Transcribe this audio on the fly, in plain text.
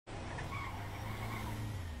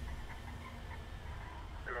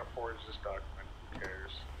forge this document. Who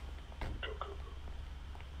cares? Go, go, go.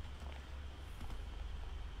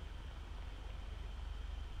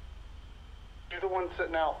 You're the one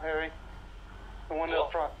sitting out, Harry. The one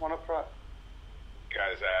up front. One up front.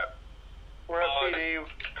 Guys at. We're at PD.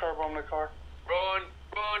 Car bomb the car. Run,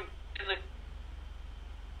 run. In the...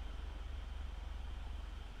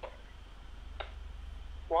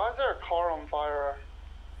 Why is there a car on fire?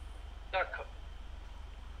 That car.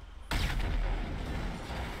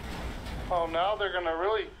 Oh, now they're gonna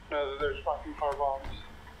really know that there's fucking car bombs.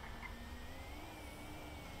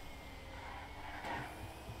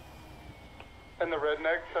 And the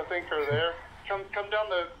rednecks, I think, are there. Come down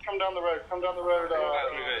the road. Come down the road.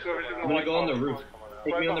 I'm gonna go on the roof.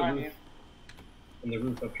 Take me on the roof. You. On the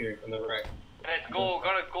roof up here, on the right. Let's go,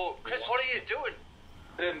 gotta go. Chris, what are you doing?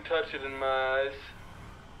 I didn't touch it in my eyes.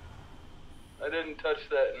 I didn't touch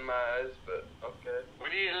that in my eyes, but okay. We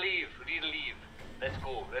need to leave, we need to leave. Let's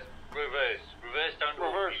go, let's reverse. Reverse down to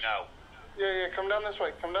Reverse. OP now. Yeah, come down this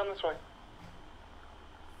way. Come down this way.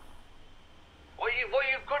 What are you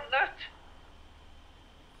grunting at?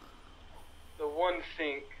 The one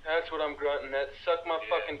sink, that's what I'm grunting at. Suck my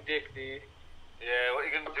fucking dick, D. Yeah, what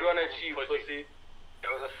are you gonna I'm do? grunting at you, pussy.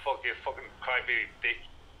 Yeah, what the fuck, you fucking crybaby dick.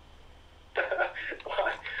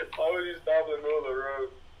 Why would you stop in the middle of the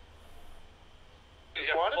road?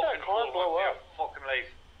 You're Why did that fucking car fool, blow man. up? You're fucking late.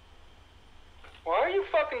 Why are you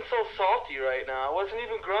fucking so salty right now? I wasn't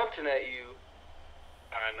even grunting at you.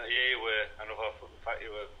 And yeah, you were. I know how fucking fat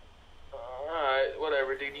you were. Alright,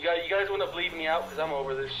 whatever, dude. You guys wanna bleed me out? Cause I'm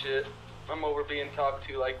over this shit. I'm over being talked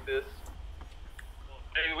to like this.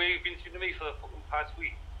 Hey, where you been to me for the fucking past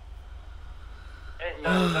week?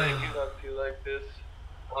 Like you talk to like this.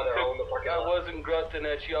 On their own, the parking I lot. wasn't grunting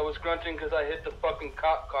at you. I was grunting because I hit the fucking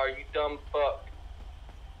cop car. You dumb fuck.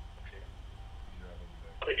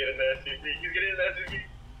 They get in the SUV. He's getting in the SUV.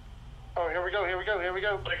 Oh, here we go. Here we go. Here we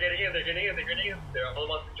go. They're getting in. They're getting in. They're getting in. They're all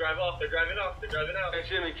about to drive off. They're driving off. They're driving out. Hey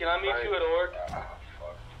Jimmy, can I meet you at Org?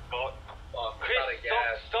 God. Oh, Chris, out of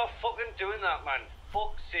gas. stop fucking doing that, man.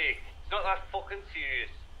 Fuck's sake. It's not that fucking serious.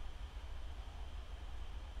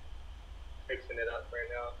 Fixing it up right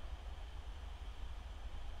now.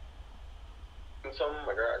 Something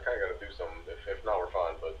like I kind of got to do something. If not, we're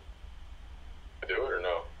fine. But do it or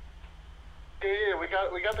no? Yeah, we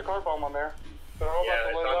got the car bomb on there. They're all Yeah, about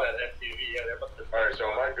it's to on load that up. SUV. Yeah, they're about to. All right, so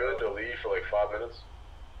am I good to leave for like 5 minutes?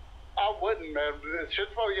 I wouldn't, man. It should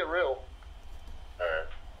probably get real. All right.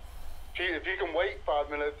 If you can wait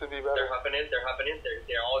 5 minutes, it'd be better. They're hopping in. They're hopping in.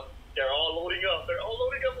 They're all loading up. They're all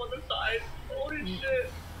loading up on the side. Holy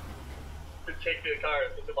shit! To take the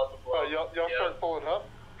cars. It's about to blow. Y'all start pulling up,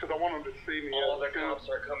 cause I want them to see me. All the cops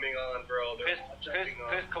are coming on, bro. They're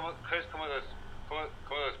Chris, come with us. Come with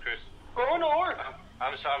us, Chris. Go on, Org.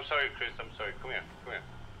 I'm sorry, Chris. I'm sorry. Come here. Come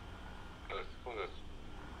with us.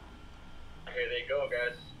 Here they go,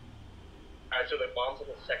 guys. Alright, so the bomb's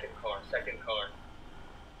in the second car.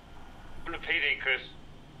 From the PD, Chris.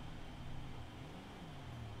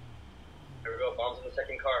 Here we go, bombs in the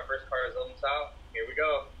second car. First car is on south. Here we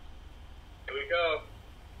go. Here we go.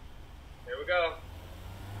 Here we go.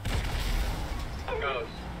 Goes.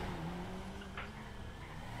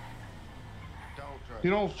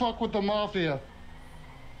 You don't fuck with the mafia.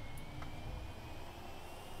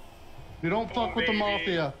 You don't fuck with the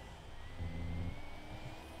mafia.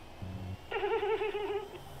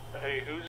 Hey, who's